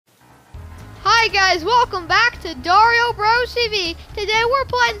Alright guys, welcome back to Dario Bros TV. Today we're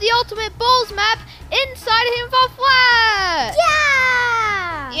playing the Ultimate Bulls map inside of Himbo Flat.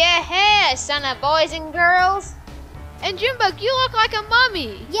 Yeah! Yeah, son of boys and girls. And Junebug, you look like a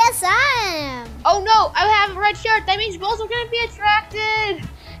mummy. Yes, I am. Oh no, I have a red shirt. That means bulls are gonna be attracted.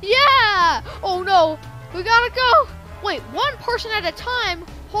 Yeah! Oh no, we gotta go. Wait, one person at a time.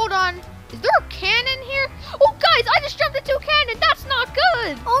 Hold on. Is there a cannon here? Oh guys, I just jumped into a cannon. That's not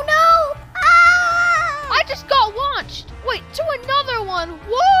good. Oh no! Ah! I just got launched. Wait, to another one.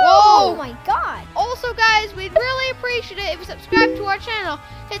 Whoa! Oh my god. Also guys, we'd really appreciate it if you subscribe to our channel,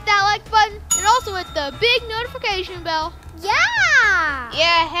 hit that like button, and also hit the big notification bell. Yeah!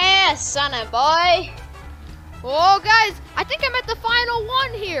 Yeah, son of boy. Whoa guys, I think I'm at the final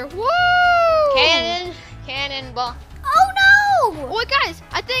one here. Woo! Cannonball. Oh no! Wait guys,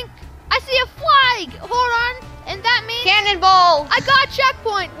 I think I see a flag. Hold on, and that means Cannonball. I got a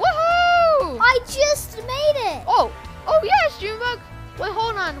checkpoint. Woohoo! I just made it. Oh yes, Junebug. Wait,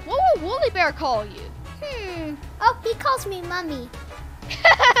 hold on. What will Woolly Bear call you? Oh, he calls me Mummy.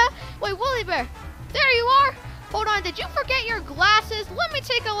 Wait, Woolly Bear, there you are. Hold on, did you forget your glasses? Let me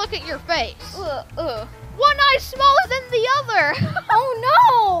take a look at your face. One eye smaller than the other.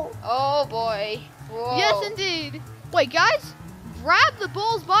 Oh no! Oh boy. Whoa. Yes, indeed. Wait, guys, grab the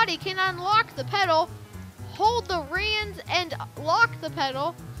bull's body, can unlock the pedal, hold the reins and lock the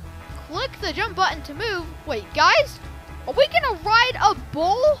pedal, click the jump button to move. Wait, guys, are we gonna ride a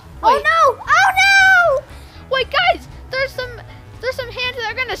bull? Oh Wait, no! Oh no! wait, guys, there's some hands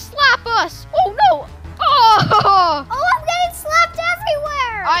that are gonna slap us. Oh no! Oh! Oh, I'm getting slapped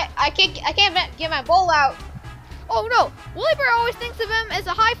everywhere! I can't get my bull out. Oh no! Woolly Bear always thinks of him as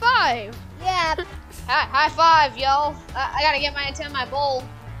a high five. Yeah. High five, y'all. I gotta get my bull.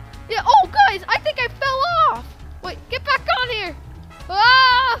 Yeah. Oh, guys, I think I fell off. Wait, get back on here.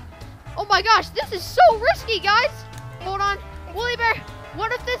 Ah! Oh my gosh, this is so risky, guys. Hold on, Woolly Bear.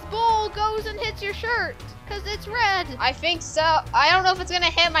 What if this bull goes and hits your shirt? Cause it's red. I think so. I don't know if it's gonna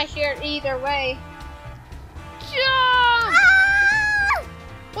hit my shirt either way. Jump! Ah!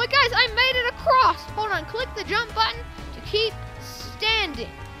 Wait, guys, I made it across. Hold on, click the jump button to keep standing.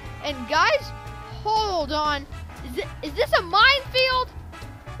 And guys, hold on. Is this a minefield?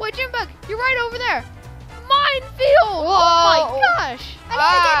 Wait, Junebug, you're right over there. Minefield! Whoa. Oh my gosh! I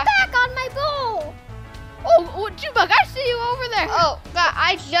gotta get back on my bull. Oh, Junebug, I see you over there. Oh, God,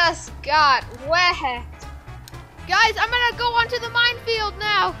 I just got whacked. Guys, I'm gonna go onto the minefield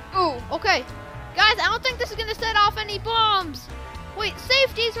now. Ooh. Okay, guys, I don't think this is gonna set off any bombs. Wait,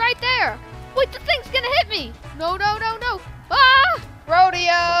 safety's right there. Wait, the thing's gonna hit me. No. Ah!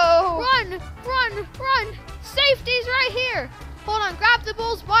 Rodeo. Run! Safety's right here. Hold on, grab the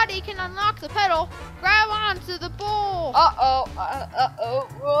bull's body, you can unlock the pedal. Grab onto the bull. Uh-oh.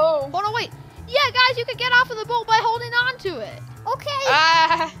 Whoa. Hold on, wait. Yeah, guys, you can get off of the bull by holding on to it. Okay.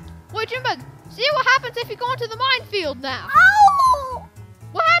 Ah. Wait, Junebug, see what happens if you go into the minefield now. Oh!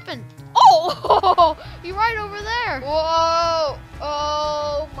 What happened? Oh, you're right over there. Whoa.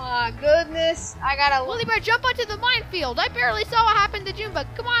 Oh, my goodness. I gotta... Woolly Bear, jump onto the minefield. I barely saw what happened to Junebug.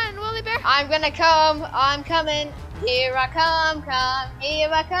 Come on, Woolly Bear. I'm gonna come. I'm coming. Here I come. Here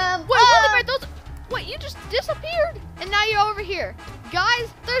I come. Wait, Woolly Bear, wait, you just disappeared. And now you're over here. Guys,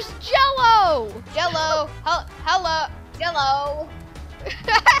 there's Jello. Jello. Hello. Jello.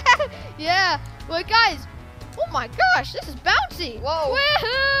 Yeah. Wait, guys. Oh my gosh, this is bouncy. Whoa.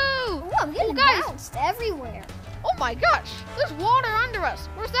 Woohoo. Ooh, I'm getting guys. bounced everywhere. Oh my gosh, there's water under us.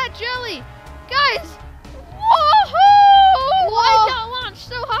 Where's that jelly? Guys. Woohoo. Whoa. I got launched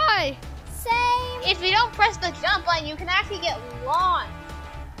so high. Same. If you don't press the jump button, you can actually get launched.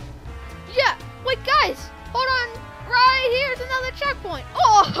 Yeah. Wait, guys. Hold on. Right here's another checkpoint.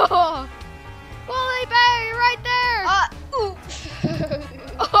 Oh. Woolly Bear, you're right there. Ooh.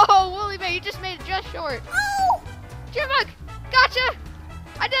 Oh, Woolly Bear, you just made it just short. Oh! Junebug, gotcha.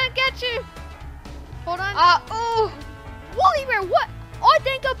 I didn't get you. Hold on. Ooh. Woolly Bear, what? I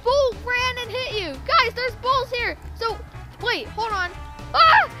think a bull ran and hit you. Guys, there's bulls here. So, wait, hold on.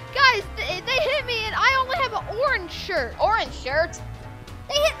 Ah! Guys, they hit me and I only have an orange shirt. Orange shirt.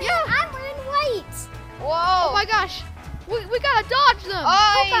 They hit me and I'm wearing white. Whoa. Oh my gosh. We gotta dodge them.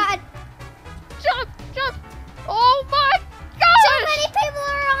 Oh God. Jump. Oh my gosh. Too many people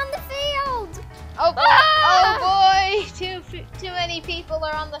are on the field. Oh boy. Ah! Oh boy. Too many people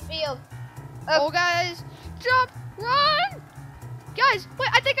are on the field. Oh, guys, jump, run. Guys, wait,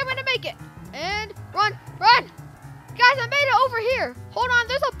 I think I'm gonna make it. And run. Guys, I made it over here. Hold on,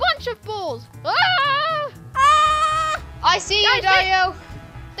 there's a bunch of bulls. Ah! I see you, Guys, Dario.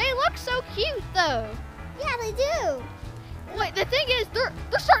 They look so cute, though. Yeah, they do. Wait, the thing is,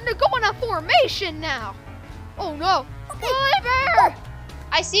 they're starting to go in a formation now. Oh no. Okay. Woolly Bear!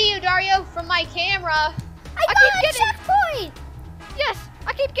 I see you, Dario, from my camera. I got a checkpoint. Yes,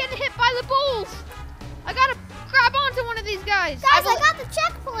 I keep getting hit by the bulls. I gotta grab onto one of these guys. Guys, I got the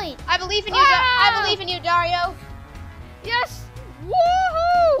checkpoint. I believe in you. Ah! I believe in you, Dario. Yes.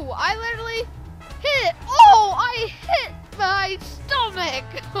 Woohoo! I literally hit. Oh, I hit my stomach.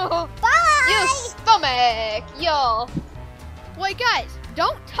 Bye. You stomach, yo. Wait, guys,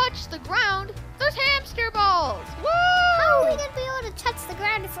 don't touch the ground. There's hamster balls. Woo! How are we gonna be able to touch the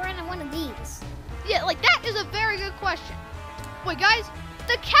ground if we're in one of these? Yeah, like that is a very good question. Wait, guys,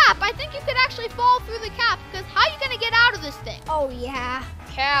 the cap. I think you could actually fall through the cap because how are you gonna get out of this thing? Oh yeah.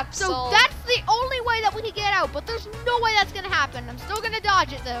 Capsule. So that's the only way that we can get out, but there's no way that's gonna happen. I'm still gonna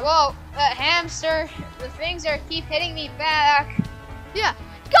dodge it though. Whoa, that hamster. The things are keep hitting me back. Yeah.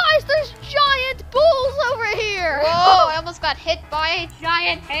 Guys, there's giant bulls over here. Whoa, I almost got hit by a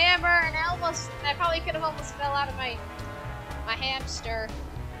giant hammer, and I probably could have almost fell out of my hamster.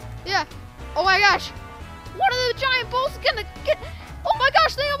 Yeah. Oh my gosh. One of the giant bulls is gonna get. Oh my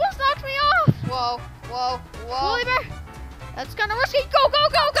gosh, they almost knocked me off. Whoa, whoa, whoa. Woolly Bear. That's kind of risky. Go, go,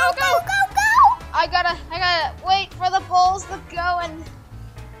 go, go, go. Go. I gotta wait for the bulls to go and.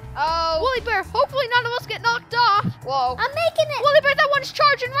 Oh. Woolly Bear, hopefully none of us get knocked off. Whoa. I'm making it. Woolly Bear, that one's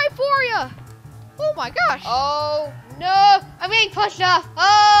charging right for you. Oh my gosh. Oh no! I'm getting pushed off.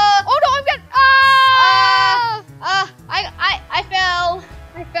 Oh. Oh no, I'm getting. I fell.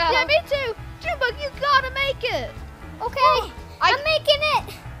 I fell. Yeah, me too. Junebug, you gotta make it. Okay. I'm making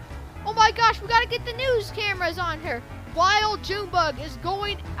it. Oh my gosh, we gotta get the news cameras on her. Wild Junebug is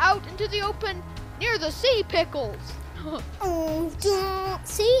going out into the open near the sea pickles.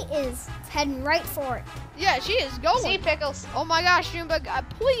 C is heading right for it. Yeah, she is going. Sea pickles. Oh my gosh, Junebug,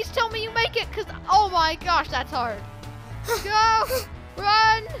 please tell me you make it, because, oh my gosh, that's hard. Go!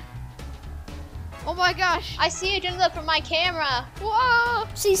 Run! Oh my gosh. I see you, Junebug, from my camera. Whoa!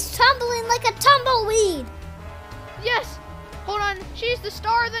 She's tumbling like a tumbleweed. Yes! Hold on, she's the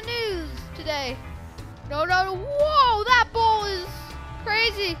star of the news today. No, no, no. Whoa, that bull is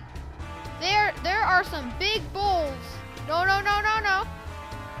crazy. There are some big bulls. No, no, no, no, no.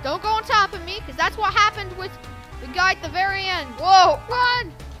 Don't go on top of me, because that's what happened with the guy at the very end. Whoa!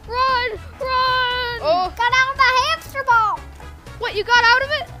 Run! Run! Run! Oh! Got out of the hamster ball. What, you got out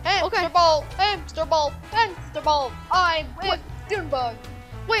of it? Hamster ball! Hamster ball! Hamster ball! I'm with Junebug.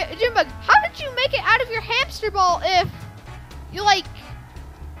 Wait, Junebug, how did you make it out of your hamster ball if you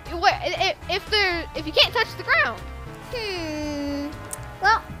if you can't touch the ground?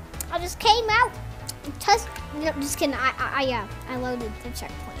 Well, I just came out and touched. No, just kidding. I loaded the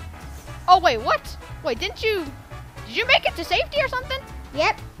checkpoint. Oh wait, what? Wait, did you make it to safety or something?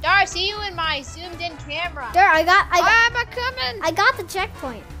 Yep. Dar, I see you in my zoomed-in camera. There, I got I'm coming. the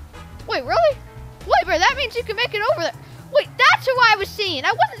checkpoint. Wait, really? Wait, Bear, that means you can make it over there. Wait, that's who I was seeing.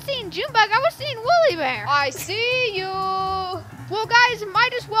 I wasn't seeing Junebug, I was seeing Woolly Bear. I see you. Well, guys,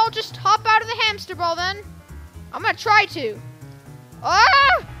 might as well just hop out of the hamster ball then. I'm gonna try to.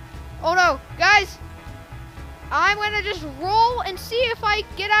 Ah! Oh no, guys. I'm gonna just roll and see if I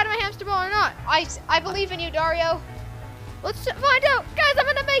get out of my hamster ball or not. I believe in you, Dario. Let's find out. Guys, I'm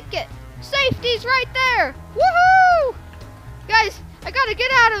gonna make it. Safety's right there. Woohoo! Guys, I gotta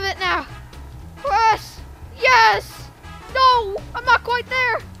get out of it now. Yes! Yes! No, I'm not quite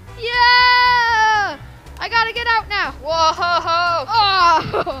there. Yeah! I gotta get out now. Whoa!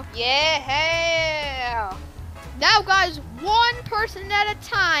 Oh! Yeah! Now, guys, one person at a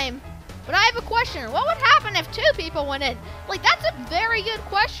time. But I have a question. What would happen if two people went in? Like, that's a very good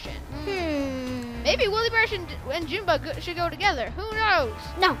question. Maybe Woolly Bear and Junebug should go together. Who knows?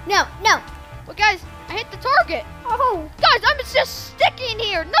 No. But guys, I hit the target. Oh. Guys, I'm just sticking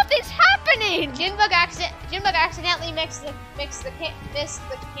here. Nothing's happening. Junebug accidentally missed the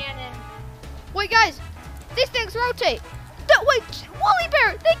cannon. Wait, guys, these things rotate. Wait, Woolly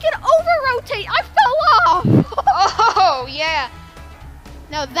Bear, they can over-rotate. I fell off. Oh, yeah.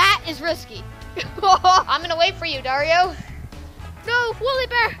 Now that is risky. I'm gonna wait for you, Dario. No, Woolly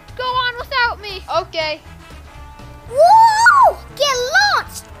Bear, go on without me. Okay. Whoa! Get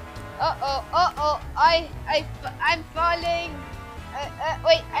launched. Uh-oh. I'm falling.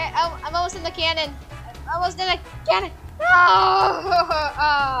 Wait, I'm almost in the cannon. Almost in the cannon.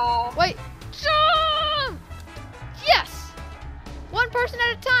 Oh. Wait, jump! Yes! One person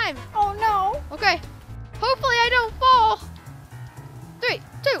at a time. Oh no. Okay, hopefully I don't fall. 3,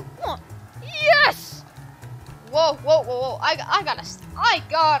 2, 1. Yes! Whoa. I gotta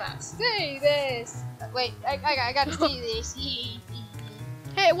see this. Wait, I gotta see this.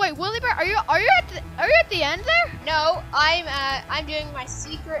 Hey, wait, Willie Bear, are you at the end there? No, I'm doing my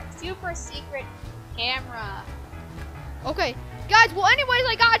super secret camera. Okay, guys. Well, anyways,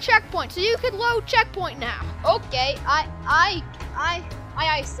 I got a checkpoint, so you can load checkpoint now. Okay, aye,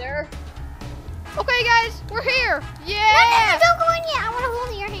 sir. Okay, guys, we're here. No, Yeah. don't go in yet. I want to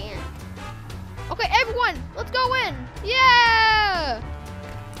hold your hand. Okay, everyone, let's go in. Yeah.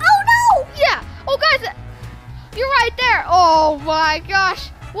 Oh, no. Yeah. Oh, guys, you're right there. Oh my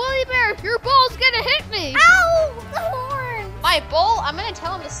gosh, Willie Bear, your ball's gonna hit me. Ow, the horn. My bull, I'm gonna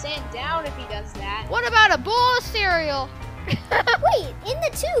tell him to stand down if he does that. What about a bowl of cereal? Wait, in the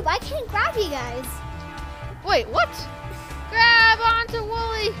tube. I can't grab you guys. Wait, what? Grab onto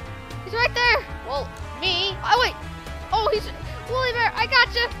Wooly. He's right there. Well, me. Oh, wait. Oh, he's Wooly Bear. I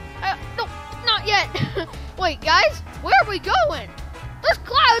got you. No, not yet. Wait, guys, where are we going? There's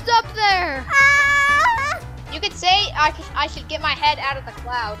clouds up there. Ah! You could say I should get my head out of the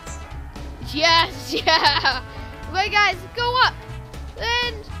clouds. Yes, yeah. Wait, guys, go up.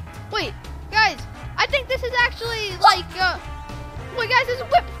 And wait, guys, I think this is actually like, wait, guys, this is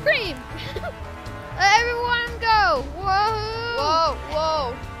whipped cream. Everyone go. Whoa. Whoa,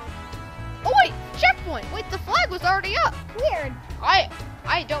 whoa. Oh, wait, checkpoint. Wait, the flag was already up. Weird.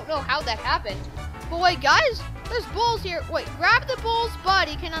 I don't know how that happened. But wait, guys, there's bulls here. Wait, grab the bull's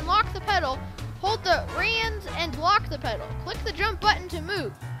body, can unlock the pedal. Hold the reins and lock the pedal. Click the jump button to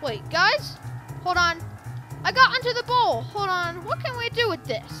move. Wait, guys, hold on. I got onto the bowl. Hold on, what can we do with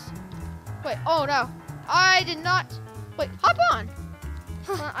this? Wait, oh no, I did not. Wait, hop on.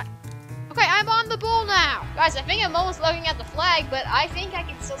 Okay, I'm on the bowl now. Guys, I think I'm almost looking at the flag, but I think I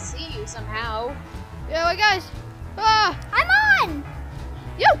can still see you somehow. Yeah, wait, guys. I'm on.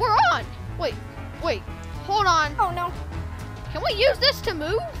 Yeah, we're on. Wait, hold on. Oh, no. Can we use this to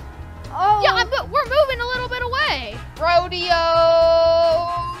move? Oh. Yeah, we're moving a little bit away. Rodeo.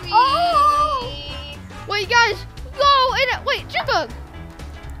 Oh. Wait, guys, go in it. Wait, Jimbug.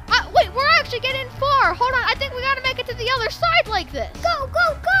 Wait, we're actually getting far. Hold on, I think we gotta make it to the other side like this. Go,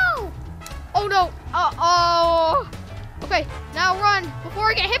 go, go. Oh no. Uh-oh. Okay, now run before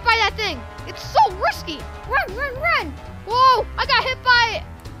I get hit by that thing. It's so risky. Run, run, run. Whoa, I got hit by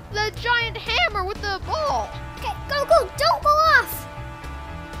the giant hammer with the ball. Okay, go, go. Don't go off.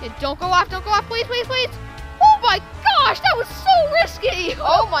 Yeah, don't go off, please, please, please. Oh my gosh, that was so risky.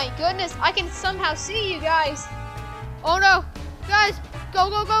 Oh my goodness, I can somehow see you guys. Oh no, guys, go,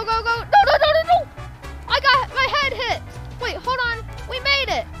 go, go, go, go. No. I got my head hit. Wait, hold on, we made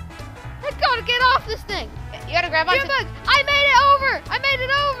it. I gotta get off this thing. You gotta grab onto. Jimbug, I made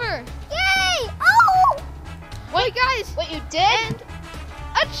it over. Yay. Oh. Wait, guys, What you did? and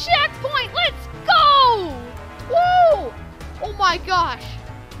a checkpoint. Let's go. Woo. Oh my gosh,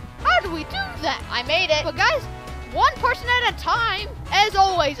 how do we do that? I made it. But guys, one person at a time, as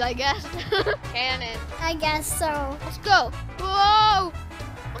always, I guess. Cannon. I guess so. Let's go. Whoa.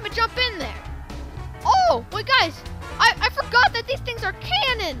 Let me jump in there. Oh, wait, guys. I forgot that these things are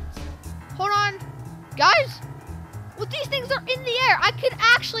cannons. Hold on. Guys, well, these things are in the air. I could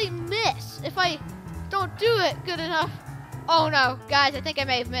actually miss if I don't do it good enough. Oh, no. Guys, I think I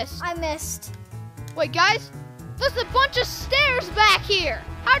may have missed. I missed. Wait, guys. There's a bunch of stairs back here.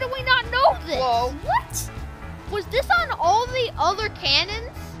 How do we not know this? Whoa. What? Was this on all the other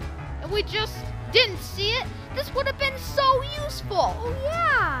cannons? And we just didn't see it? This would have been so useful. Oh,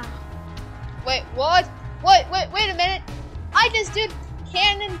 yeah. Wait, what? Wait a minute. I just did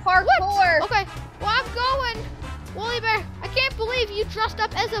cannon parkour. Okay, well, I'm going. Wooly Bear, I can't believe you dressed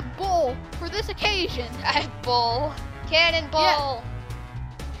up as a bull for this occasion. Bull. Cannon bull.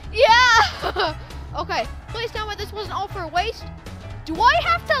 Yeah! Okay, please tell me this wasn't all for a waste. Do I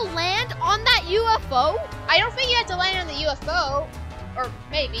have to land on that UFO? I don't think you have to land on the UFO. Or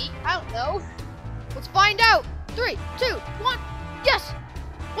maybe. I don't know. Let's find out. 3, 2, 1. Yes!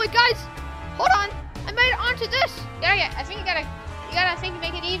 Wait, guys, hold on. I made it onto this. Yeah, I think you gotta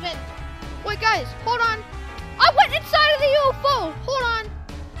make it even. Wait, guys, hold on. I went inside of the UFO. Hold on.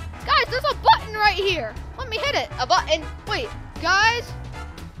 Guys, there's a button right here. Let me hit it. A button. Wait, guys.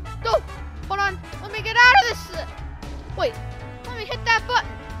 Go. Hold on. Let me get out of this. Wait. Let me hit that button.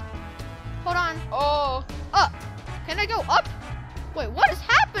 Hold on. Oh. Up. Can I go up? Wait, what is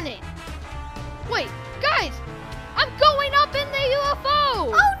happening? Wait, guys. I'm going up in the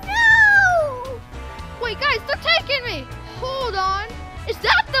UFO. Oh, no. Wait, guys, they're taking me. Hold on. Is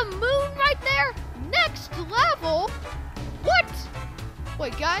that the moon right there? Next level? What?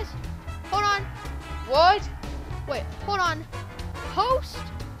 Wait, guys. Hold on. What? Wait, hold on. Host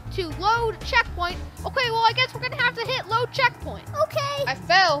to load checkpoint. Okay, well, I guess we're gonna have to hit load checkpoint. Okay. I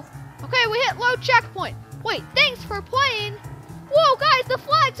fell. Okay, we hit load checkpoint. Wait, thanks for playing Whoa, guys, the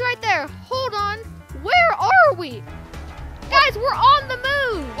flag's right there. Hold on. Where are we? Guys, we're on the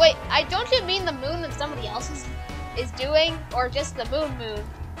moon. Wait, don't you mean the moon that somebody else is doing, or just the moon?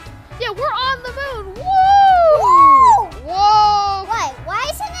 Yeah, we're on the moon. Woo! Whoa! What? Why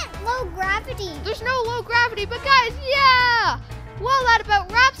isn't it low gravity? There's no low gravity, but guys, yeah! Well, that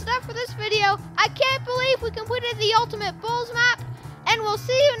about wraps it up for this video. I can't believe we completed the Ultimate Bulls map, and we'll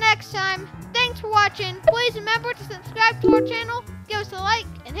see you next time. Thanks for watching. Please remember to subscribe to our channel, give us a like,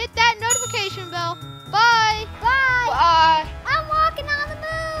 and hit that notification bell. Bye! Bye. Bye! I'm walking on the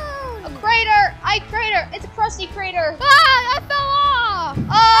moon. A crater! Crater! It's a crusty crater! Bye! I fell off!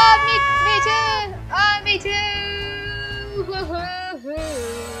 Me too! Me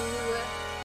too!